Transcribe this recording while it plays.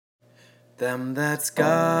Them that's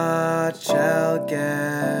got shall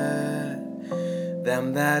get,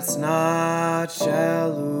 them that's not shall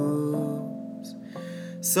lose.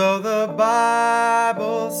 So the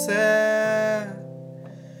Bible said,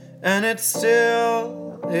 and it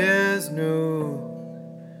still is new.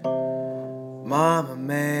 Mama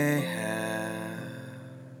may have,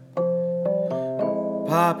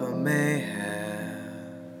 Papa may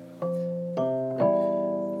have,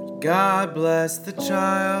 but God bless the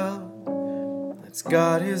child that's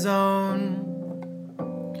got his own,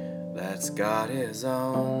 that's got his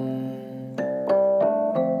own.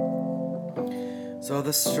 So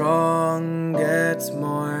the strong gets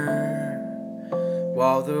more,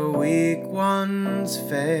 while the weak ones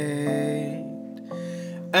fade.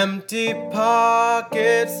 Empty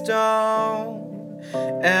pockets don't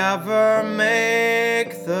ever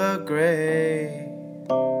make the grade.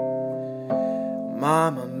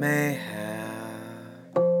 Mama may have,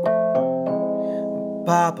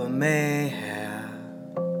 Papa may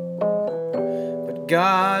have, but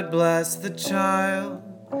God bless the child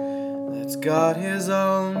that's got his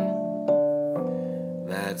own,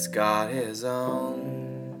 that's got his own.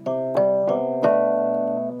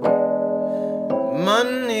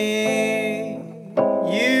 Money,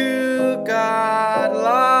 you got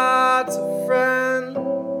lots of friends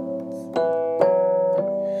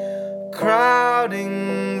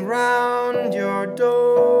crowding round your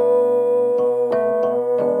door.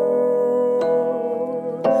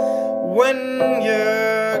 When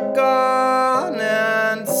you're gone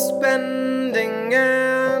and spending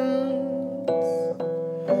ends,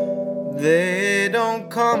 they don't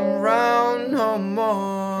come round no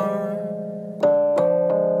more.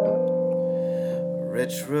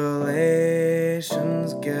 Rich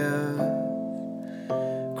relations give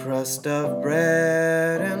crust of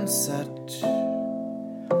bread and such.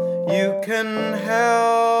 You can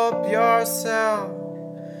help yourself,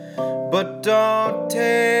 but don't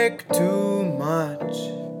take too much.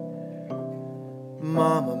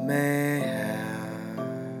 Mama may have,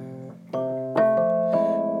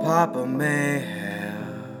 Papa may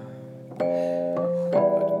have,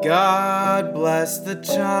 but God bless the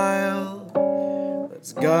child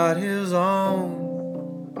that's got his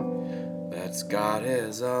own, that's got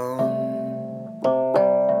his own.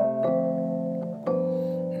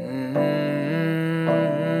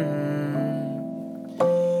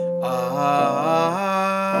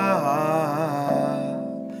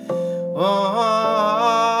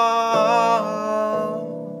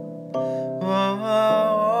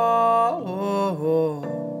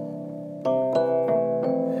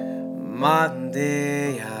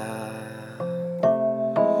 Mandeya,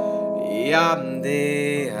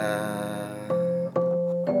 Yamdeya,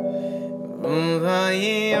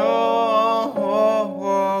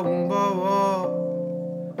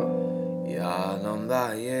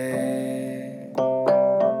 Yanamdaye.